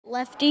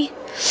Lefty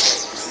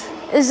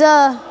is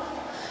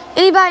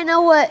anybody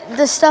know what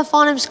the stuff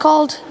on him's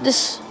called?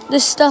 This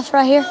stuff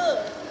right here?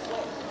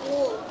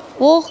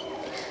 Wool?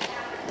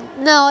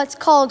 No, it's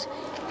called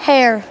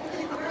hair.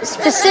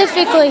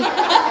 Specifically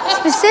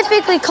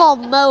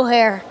called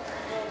mohair.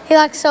 He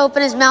likes to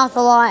open his mouth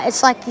a lot.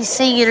 It's like he's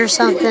singing or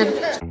something.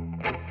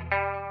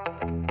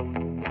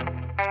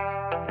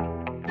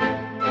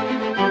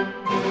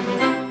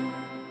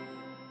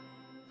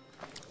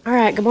 All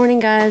right, good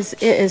morning, guys.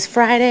 It is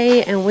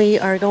Friday, and we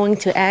are going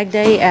to Ag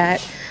Day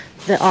at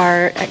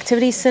our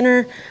activity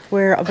center,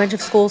 where a bunch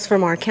of schools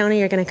from our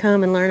county are going to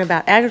come and learn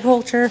about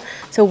agriculture.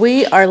 So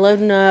we are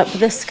loading up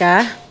this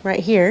guy right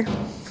here,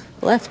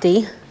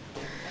 Lefty,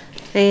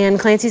 and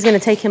Clancy's going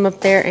to take him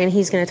up there, and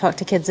he's going to talk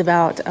to kids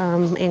about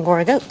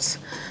Angora goats.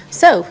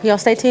 So y'all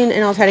stay tuned,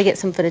 and I'll try to get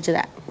some footage of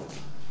that.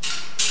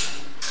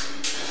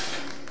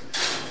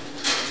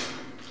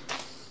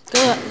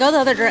 Go the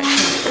other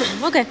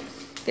direction. Okay.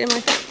 Get him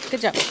like that.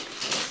 Good job.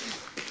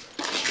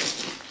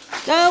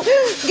 Go.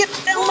 Get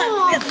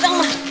Thelma. Get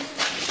Thelma.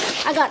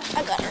 I got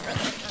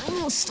her.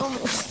 Almost. Don't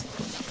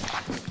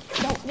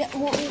get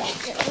warm.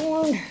 Don't get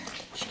warm.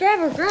 Just grab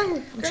her.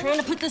 I'm trying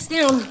to put this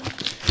down.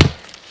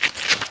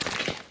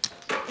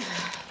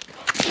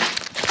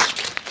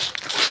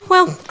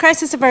 Well,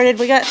 crisis averted.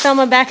 We got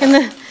Thelma back in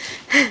the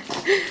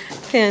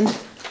pen.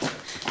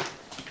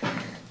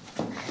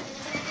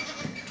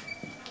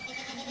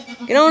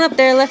 Get on up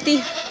there,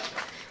 Lefty.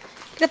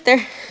 Get up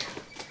there.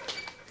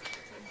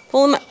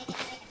 Pull him up.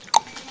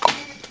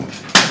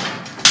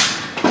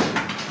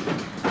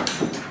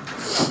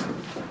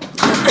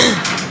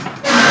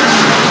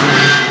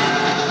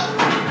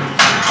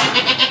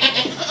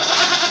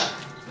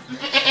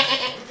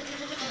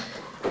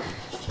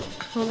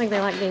 I don't think they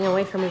like being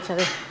away from each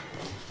other.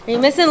 Are you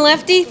missing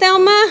Lefty,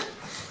 Thelma?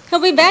 He'll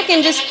be back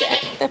in just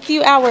a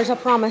few hours, I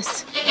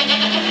promise.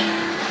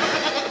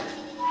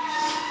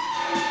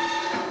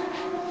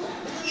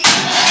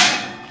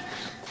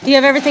 Do you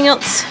have everything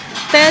else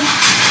fed?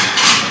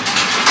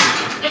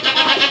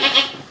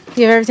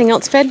 Do you have everything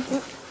else fed?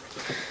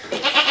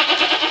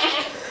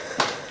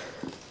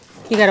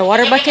 You got a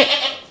water bucket?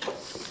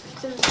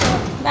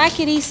 Bye,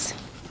 kitties.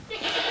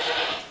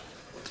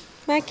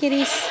 Bye,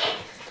 kitties.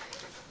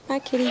 Bye,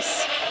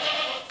 kitties.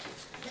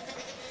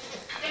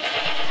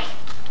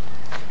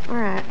 All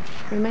right,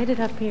 we made it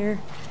up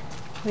here.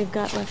 We've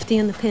got Lefty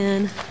in the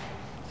pen.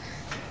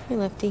 Hey,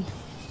 Lefty.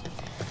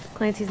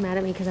 Clancy's mad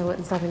at me because I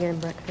wouldn't stop and get him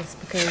breakfast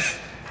because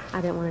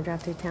I didn't want to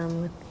drive through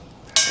town with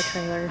a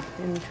trailer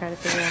and try to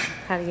figure out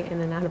how to get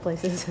in and out of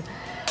places.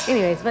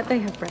 Anyways, but they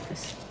have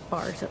breakfast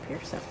bars up here,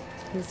 so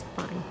he's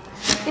fine.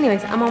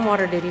 Anyways, I'm on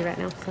water duty right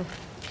now, so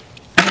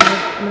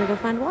I'm gonna go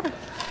find water.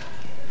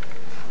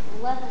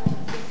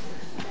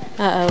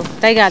 Uh-oh,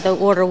 they got the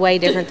order way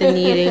different than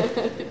you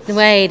do.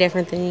 Way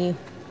different than you.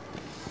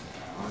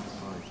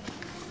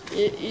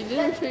 You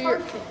didn't put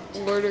your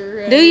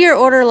order right. Do your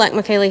order like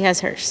McKaylee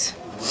has hers,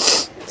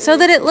 so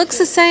that it looks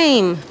the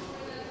same.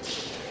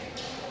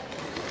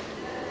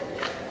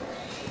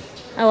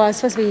 Oh, I was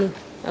supposed to be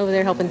over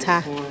there helping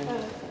Ty.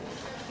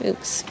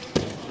 Oops.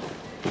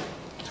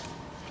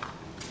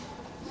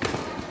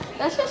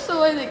 That's just the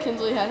way that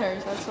Kinsley had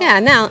hers. That's Yeah,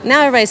 now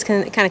everybody's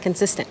kind of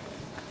consistent.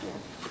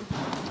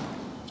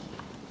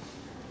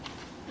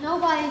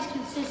 Nobody's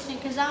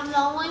consistent because I'm the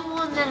only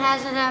one that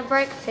hasn't had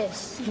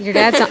breakfast. Your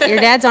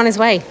dad's on his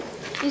way.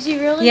 Is he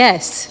really?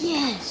 Yes.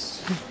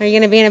 Yes. Are you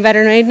gonna be in a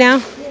better mood now?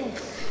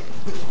 Yes.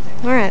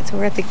 All right, so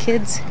we're at the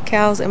Kids,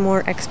 Cows, and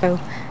More Expo,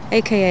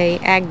 aka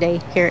Ag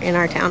Day, here in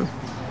our town.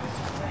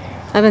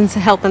 I've been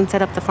helping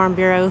set up the Farm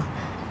Bureau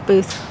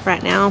booth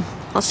right now.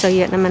 I'll show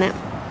you it in a minute.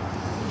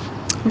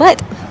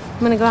 But I'm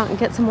gonna go out and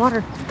get some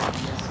water.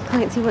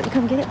 Clancy wouldn't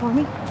come get it for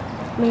me.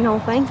 Mean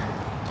old thing.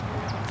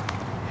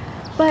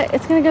 But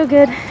it's gonna go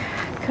good.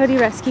 Cody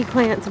rescued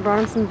Clance and brought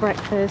him some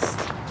breakfast.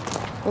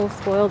 Little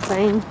spoiled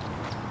thing.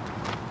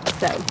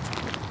 So,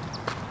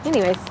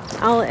 anyways,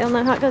 I'll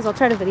know how it goes. I'll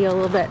try to video a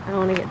little bit. I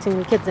don't want to get too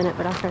many kids in it,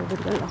 but I'll try to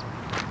video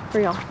for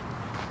y'all.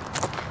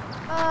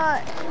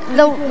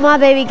 My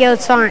baby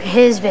goats aren't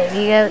his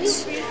baby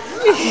goats,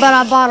 but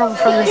I bought them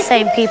from the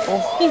same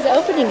people. He's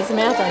opening his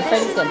mouth and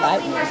Freddie's gonna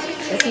bite me.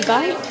 Does he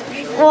bite?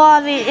 Well, I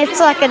mean, it's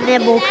like a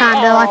nibble,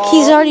 kind of. Like,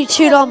 he's already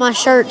chewed on my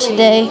shirt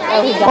today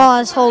while I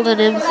was holding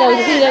him. So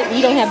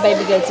you don't have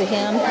baby goats of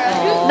him?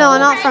 No,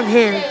 not from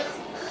him.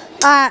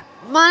 Alright,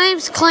 my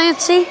name's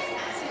Clancy.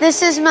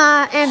 This is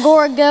my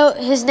Angora goat.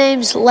 His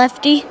name's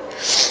Lefty.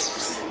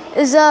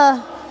 Is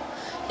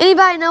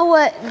anybody know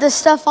what the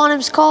stuff on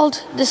him's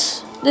called?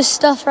 This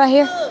stuff right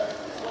here?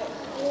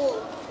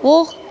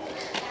 Wool?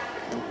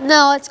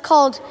 No, it's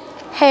called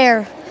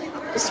hair.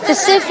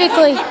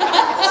 Specifically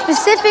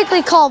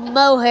called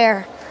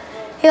mohair.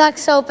 He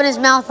likes to open his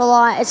mouth a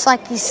lot. It's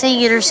like he's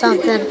singing or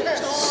something.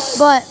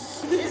 But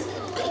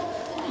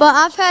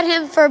I've had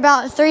him for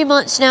about 3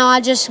 months now.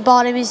 I just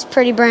bought him. He's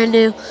pretty brand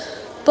new.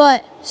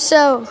 But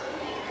so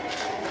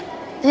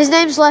his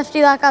name's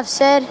Lefty, like I've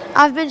said.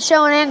 I've been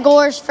showing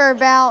Angoras for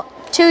about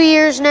 2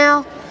 years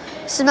now.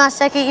 This is my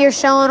second year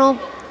showing them.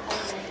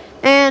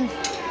 and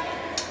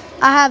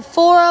I have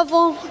 4 of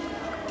them.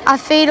 I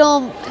feed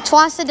them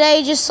twice a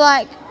day, just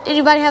like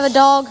anybody have a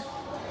dog?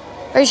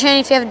 Raise your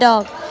hand if you have a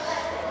dog.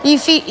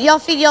 Y'all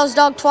feed y'all's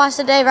dog twice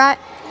a day, right?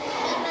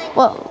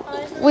 Well,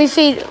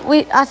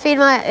 I feed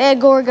my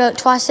Angora goat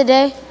twice a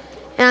day,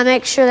 and I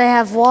make sure they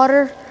have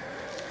water.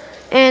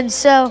 And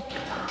so,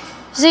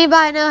 does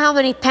anybody know how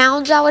many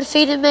pounds I would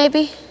feed him,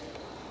 maybe?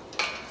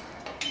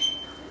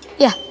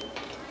 Yeah.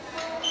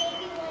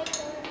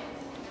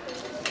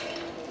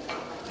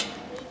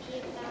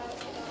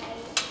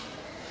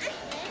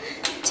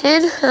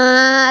 $10?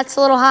 That's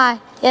a little high.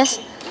 Yes?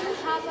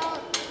 How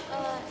about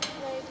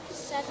like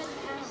 7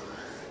 pounds?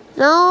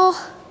 No.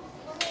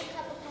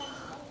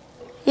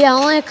 Yeah,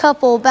 only a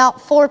couple,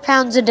 about 4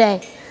 pounds a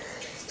day.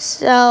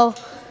 So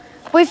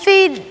I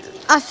feed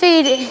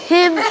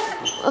him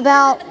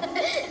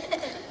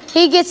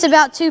he gets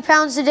about 2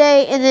 pounds a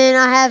day, and then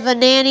I have a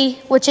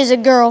nanny, which is a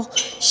girl.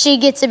 She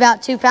gets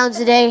about 2 pounds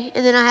a day,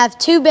 and then I have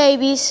 2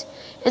 babies,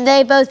 and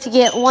they both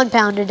get 1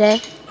 pound a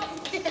day.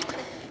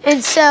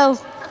 And so,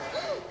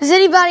 does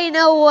anybody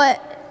know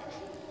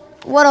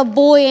what a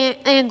boy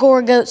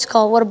Angora goat's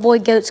called? What a boy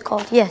goat's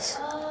called? Yes.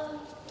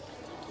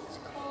 It's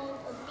called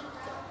a meat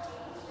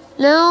goat.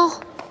 No?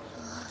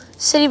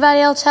 Does anybody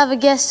else have a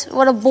guess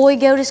what a boy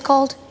goat is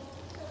called?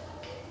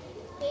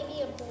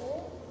 Maybe a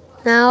bull?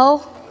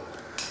 No?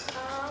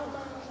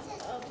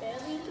 A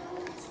belly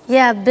goat?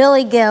 Yeah,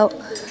 billy goat.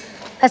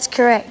 That's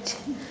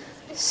correct.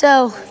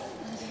 So,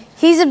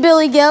 he's a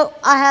billy goat.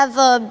 I have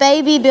a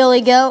baby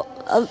billy goat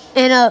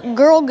and a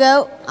girl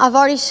goat. I've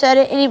already said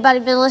it. Anybody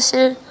been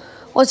listening?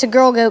 What's a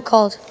girl goat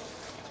called?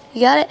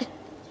 You got it?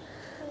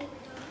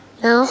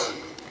 No?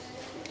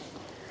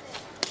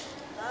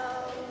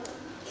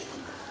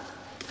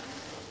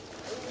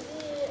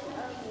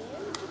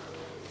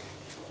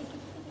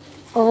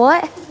 A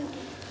what?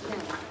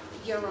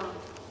 You're wrong.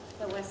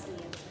 The Wesley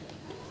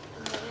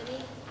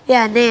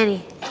Yeah,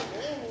 nanny.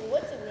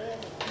 What's a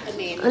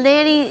nanny? A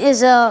nanny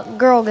is a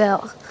girl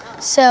goat.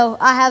 So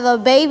I have a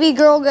baby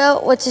girl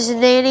goat, which is a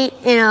nanny,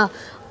 and a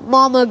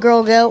mama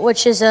girl goat,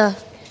 which is a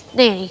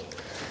nanny.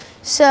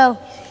 So,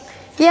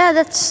 yeah,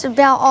 that's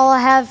about all I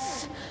have.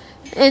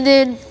 And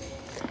then,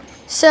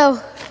 so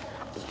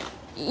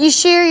you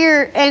shear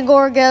your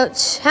Angora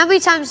goats. How many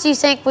times do you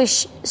think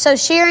so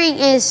shearing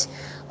is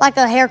like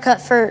a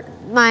haircut for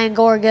my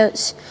Angora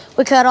goats.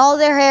 We cut all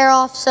their hair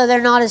off so they're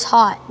not as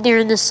hot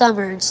during the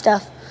summer and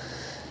stuff.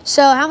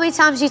 So how many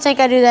times do you think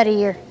I do that a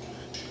year?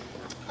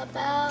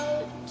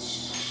 About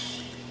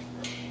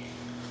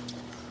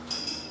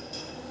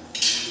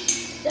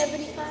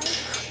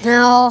 75.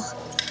 No.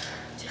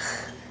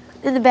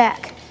 In the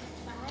back.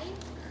 5.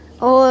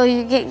 Oh,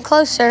 you're getting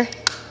closer.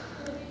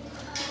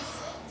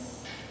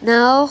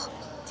 No.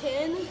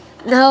 10.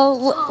 No,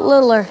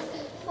 littler.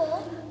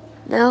 4.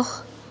 No.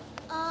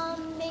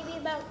 Maybe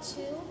about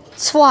 2.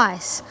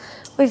 Twice.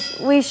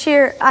 I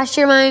shear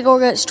my Angora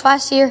goats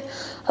twice a year,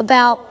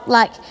 about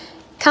like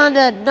kind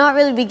of not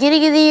really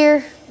beginning of the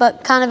year,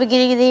 but kind of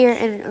beginning of the year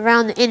and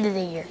around the end of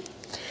the year.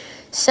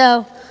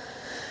 So,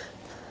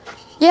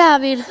 yeah, I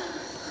mean,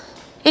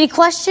 any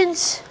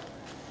questions?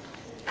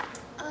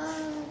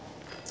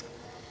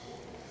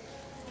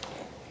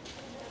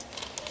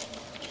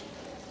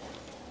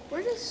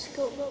 Where does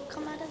goat milk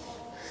come out of?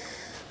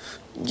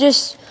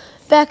 Just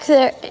back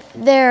there,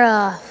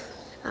 I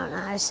don't know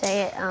how to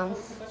say it.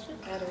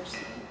 Udders.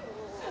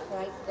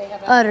 Right? They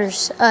have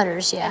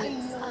Udders, yeah.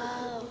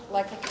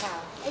 like a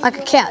cow. Like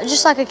a cow,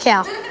 just like a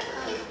cow.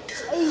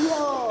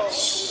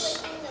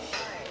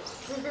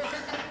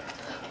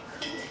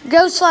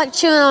 Goats like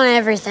chewing on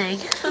everything,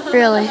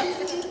 really.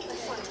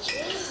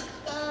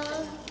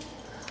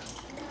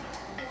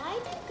 Why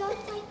do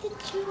goats like to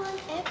chew on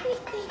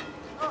everything?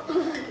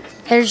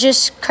 They're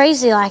just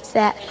crazy like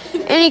that.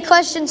 Any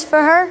questions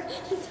for her?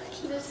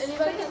 Does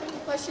anybody have any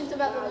questions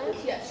about the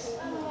lambs? Yes.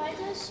 Why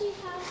does she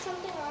have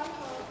something on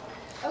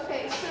her?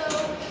 Okay, so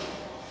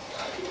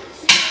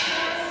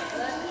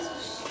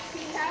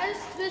he has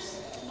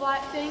this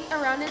black thing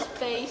around his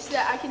face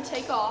that I can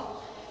take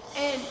off,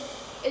 and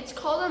it's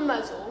called a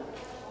muzzle.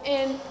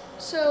 And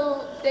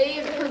so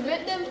they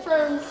prevent them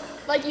from,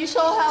 like you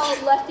saw how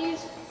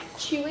Lefty's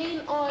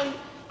chewing on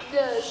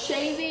the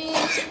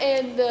shavings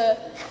and the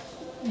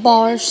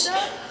Bars.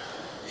 stuff.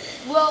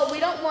 Well, we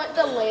don't want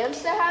the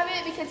lambs to have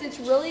it because it's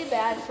really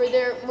bad for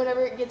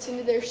whenever it gets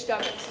into their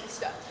stomachs and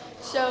stuff.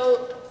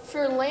 So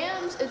for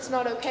lambs, it's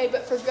not okay,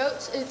 but for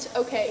goats, it's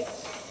okay.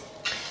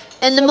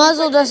 And the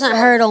muzzle doesn't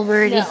hurt them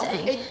or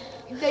anything.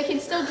 They can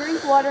still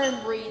drink water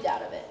and breathe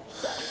out of it.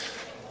 So.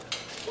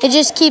 It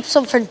just keeps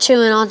them from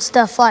chewing on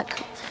stuff,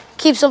 like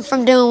keeps them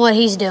from doing what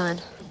he's doing.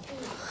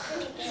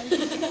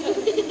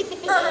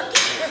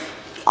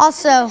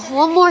 Also,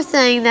 one more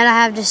thing that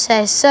I have to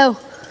say. So,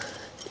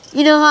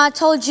 you know how I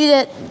told you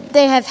that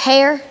they have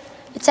hair?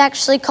 It's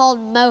actually called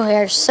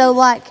mohair. So,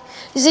 like,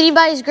 does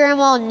anybody's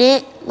grandma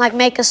knit, like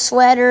make us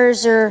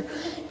sweaters or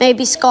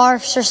maybe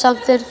scarves or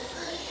something?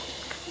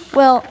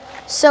 Well,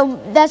 so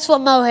that's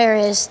what mohair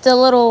is,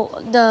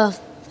 the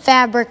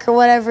fabric or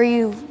whatever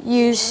you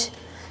use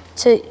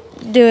to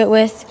do it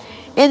with.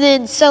 And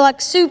then, so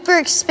like super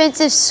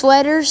expensive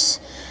sweaters,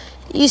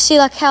 you see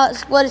like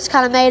what it's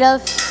kind of made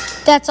of?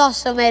 That's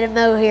also made of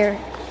mohair.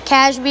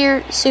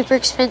 Cashmere, super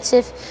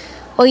expensive.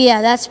 Well,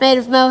 yeah, that's made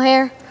of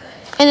mohair.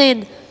 And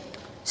then,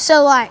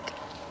 so like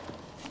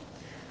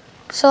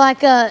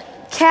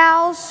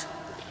cows,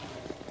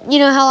 you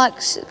know how like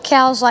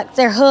cows, like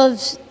their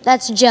hooves,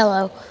 that's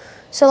jello.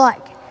 So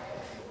like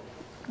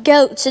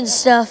goats and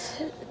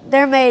stuff,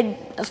 they're made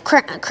of,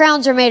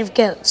 crowns are made of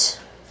goats.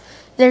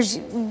 There's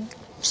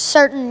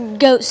certain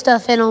goat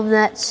stuff in them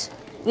that's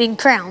in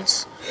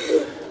crowns.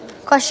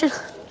 Question?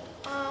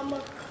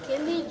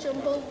 Can he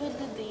jump over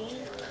the thing?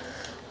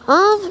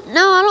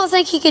 No, I don't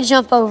think he could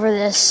jump over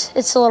this.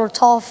 It's a little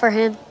tall for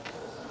him.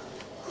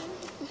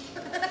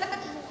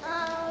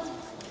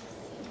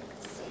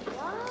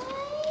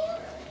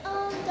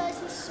 Why does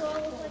he sort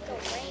of look like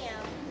a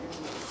ram?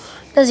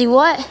 Does he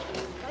what?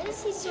 Why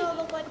does he sort of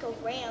look like a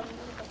ram?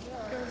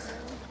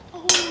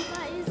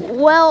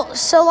 Well,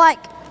 so like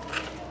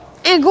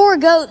Angora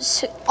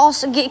goats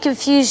also get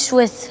confused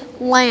with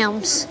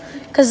lambs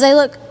because they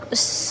look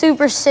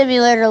super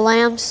similar to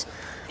lambs.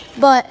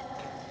 But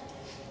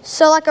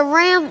so like a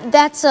ram,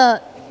 that's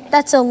a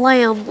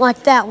lamb,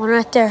 like that one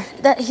right there.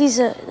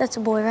 That's a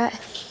boy, right?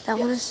 That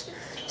one is.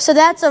 So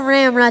that's a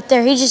ram right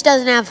there. He just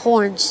doesn't have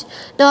horns.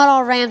 Not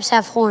all rams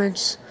have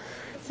horns.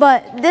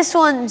 But this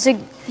one's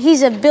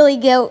he's a billy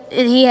goat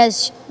and he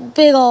has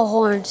big old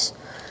horns.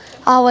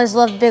 I always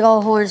love big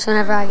old horns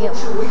whenever I get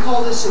one. We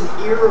call this an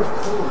ear of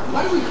corn.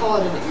 Why do we call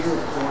it an ear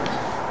of corn?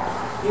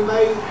 Any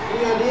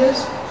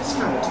ideas? It's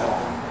kind of tough.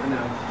 I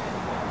know.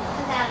 Because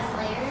it has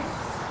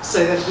layers.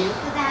 Say that again.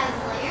 Because it has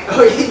layers.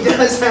 Oh, he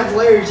does have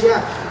layers, yeah.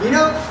 You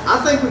know,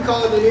 I think we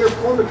call it an ear of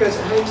corn because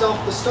it hangs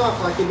off the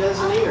stalk like it does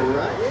an ear,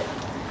 right?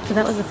 So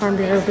that was the Farm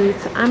Bureau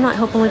booth. I'm not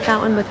helping with that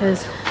one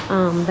because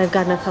they've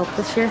got enough help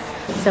this year.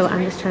 So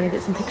I'm just trying to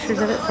get some pictures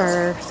of it for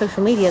our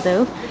social media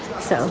though.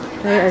 So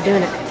they are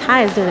doing it.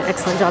 Ty is doing an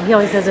excellent job. He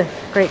always does a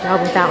great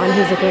job with that one.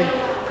 He's a good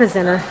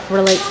presenter,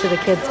 relates to the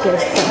kids good.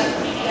 So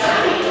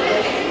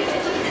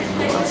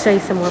I'll show you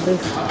some more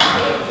booths.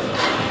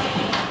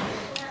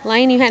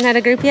 Lane, you hadn't had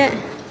a group yet?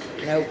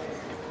 Nope.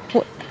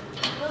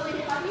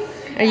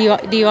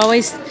 Do you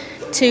always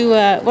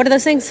what are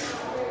those things?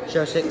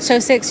 Show 6. Show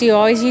 6. You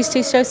always use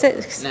to show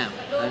 6? No.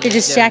 You're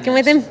just jacking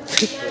with him?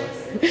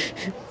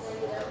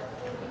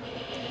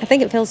 I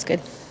think it feels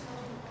good.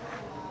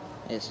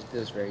 Yes, it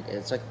feels very good.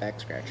 It's like a back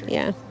scratcher.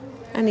 Yeah.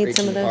 I need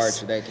some of Reaching hard those.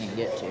 so they can't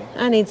get to.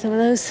 I need some of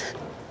those.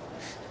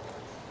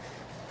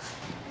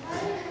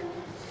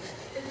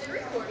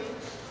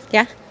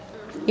 Yeah?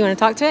 You want to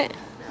talk to it?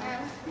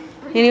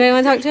 Anybody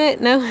want to talk to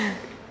it? No?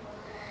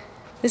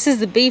 This is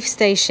the beef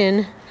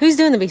station. Who's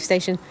doing the beef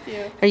station?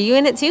 You. Are you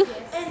in it too?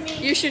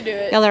 You should do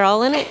it. Y'all are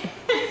all in it?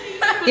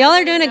 Y'all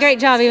are doing a great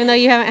job even though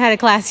you haven't had a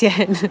class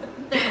yet.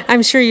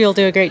 I'm sure you'll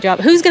do a great job.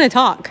 Who's going to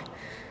talk?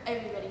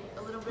 Everybody.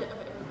 A little bit of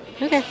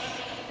everybody. Okay.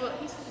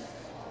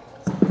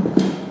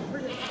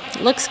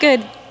 Looks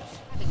good.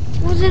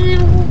 Well, then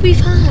it will be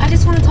fine. I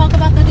just want to talk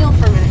about the deal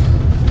for a minute.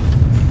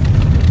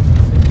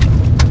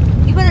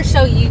 You better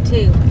show you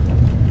too.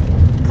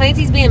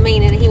 Clancy's being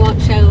mean and he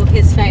won't show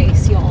his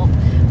face, y'all.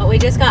 But we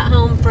just got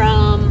home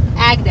from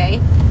Ag Day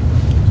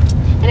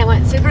and it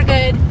went super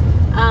good.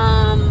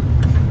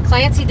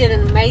 Clancy did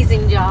an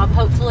amazing job.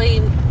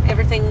 Hopefully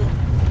everything,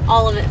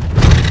 all of it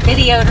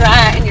videoed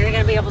right and you're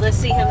going to be able to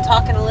see him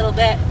talking a little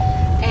bit.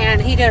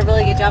 And he did a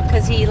really good job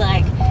because he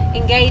like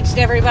engaged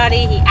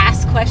everybody. He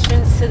asked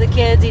questions to the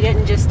kids. He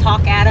didn't just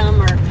talk at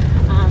them or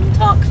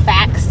talk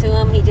facts to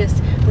them. He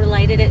just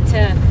related it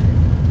to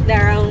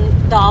their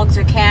own dogs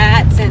or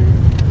cats and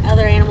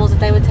other animals that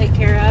they would take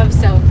care of.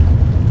 So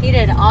he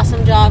did an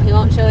awesome job. He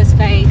won't show his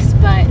face,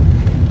 but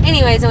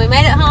anyways, and we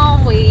made it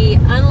home. We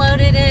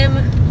unloaded him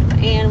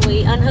and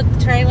we unhooked the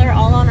trailer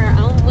all on our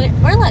own.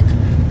 We're like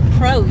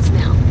pros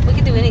now. We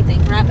can do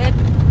anything, right, babe?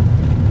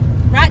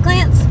 Right,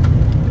 Clance?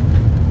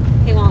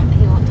 He won't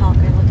talk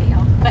or look at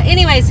y'all. But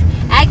anyways,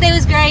 Ag Day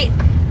was great.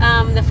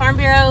 The Farm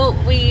Bureau,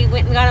 we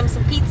went and got them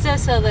some pizza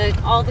so that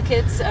all the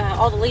kids,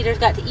 all the leaders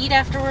got to eat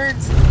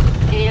afterwards.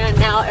 And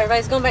now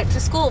everybody's going back to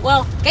school.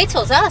 Well,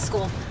 Gatesville's out of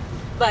school,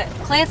 but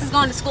Clance is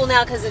going to school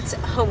now because it's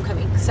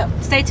homecoming. So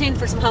stay tuned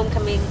for some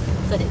homecoming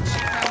footage.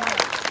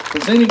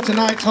 Presenting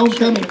tonight's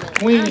homecoming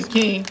queen and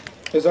king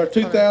is our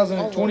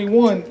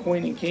 2021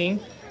 queen and king,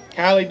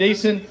 Kylie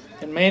Deason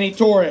and Manny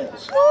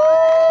Torres.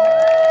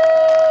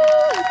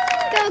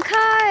 Go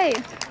Kai!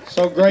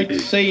 So great to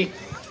see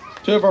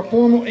two of our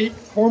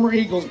former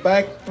Eagles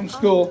back from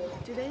school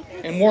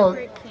and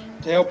work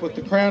to help with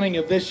the crowning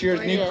of this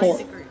year's new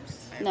court.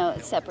 No,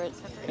 it's separate.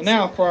 And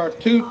now for our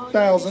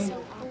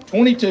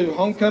 2022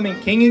 homecoming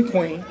king and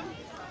queen.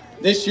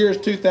 This year's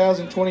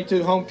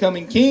 2022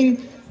 homecoming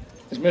king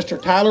is Mr.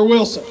 Tyler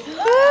Wilson.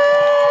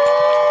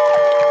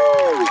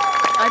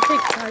 I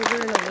picked Tyler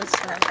and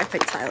Alyssa. I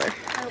picked Tyler.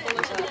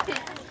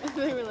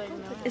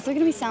 Is there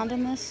going to be sound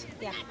in this?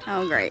 Yeah.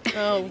 Oh, great.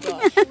 Oh,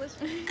 gosh.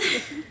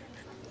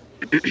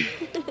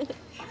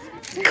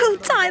 Go,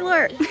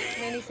 Tyler!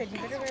 Manny said you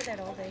better wear that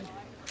all day.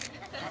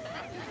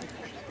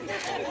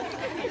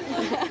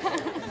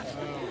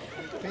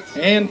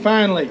 And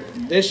finally,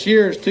 this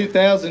year's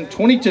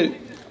 2022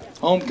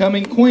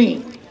 homecoming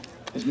queen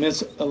is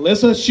Miss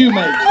Alyssa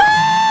Shoemaker.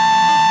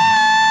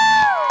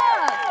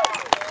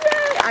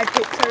 I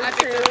picked her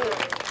too.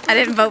 I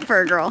didn't vote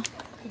for a girl.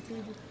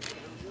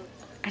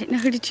 I didn't know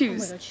who to Oh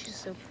choose. my god, she's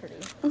so pretty.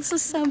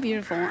 Alyssa's so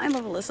beautiful. I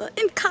love Alyssa.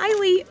 And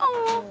Kylie.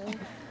 Oh.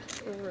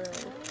 For real.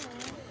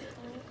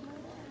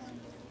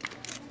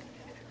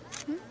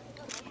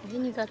 And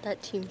then you got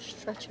that team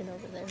stretching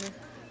over there.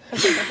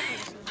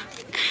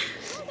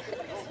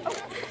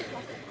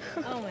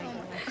 Oh my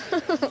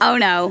god. Oh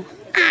no.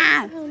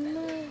 Ah. Oh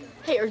no.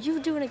 Hey, are you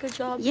doing a good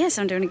job? Yes,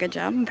 I'm doing a good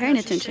job. I'm paying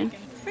attention.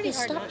 Hey,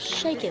 stop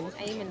shaking.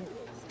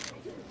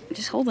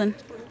 Just holding.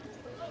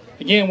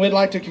 Again, we'd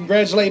like to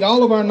congratulate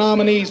all of our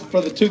nominees for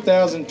the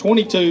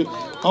 2022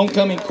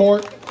 homecoming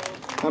court.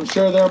 I'm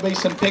sure there'll be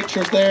some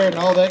pictures there and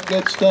all that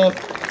good stuff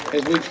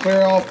as we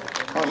clear off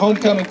our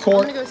homecoming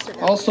court.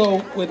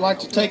 Also, we'd like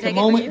to take a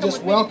moment,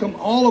 just welcome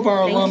all of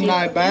our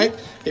alumni back.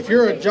 If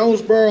you're a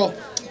Jonesboro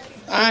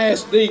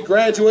ISD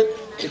graduate,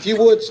 if you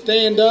would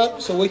stand up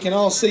so we can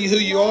all see who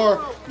you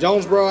are.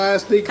 Jonesboro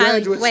ISD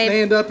graduates, wave.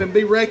 stand up and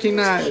be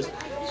recognized.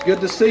 It's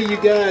good to see you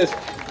guys.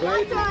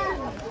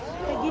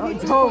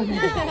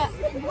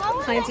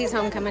 Clancy's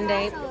homecoming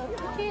date.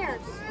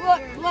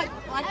 Look, like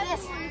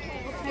this.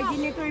 Hey, give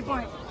me a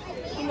 3-point.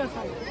 Give me a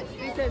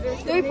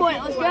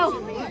 3-point, let's go.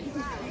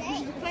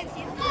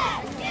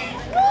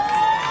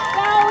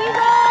 Go,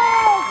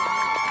 Eagles!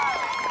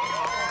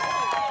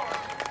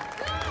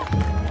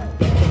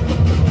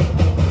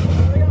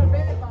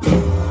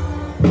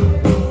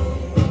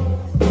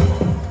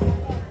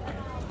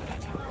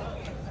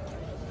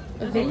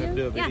 A video?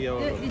 Do a video.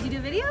 Yeah. Did you do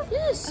a video?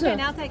 Yes. Okay,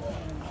 now take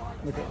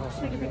Look at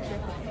how a picture.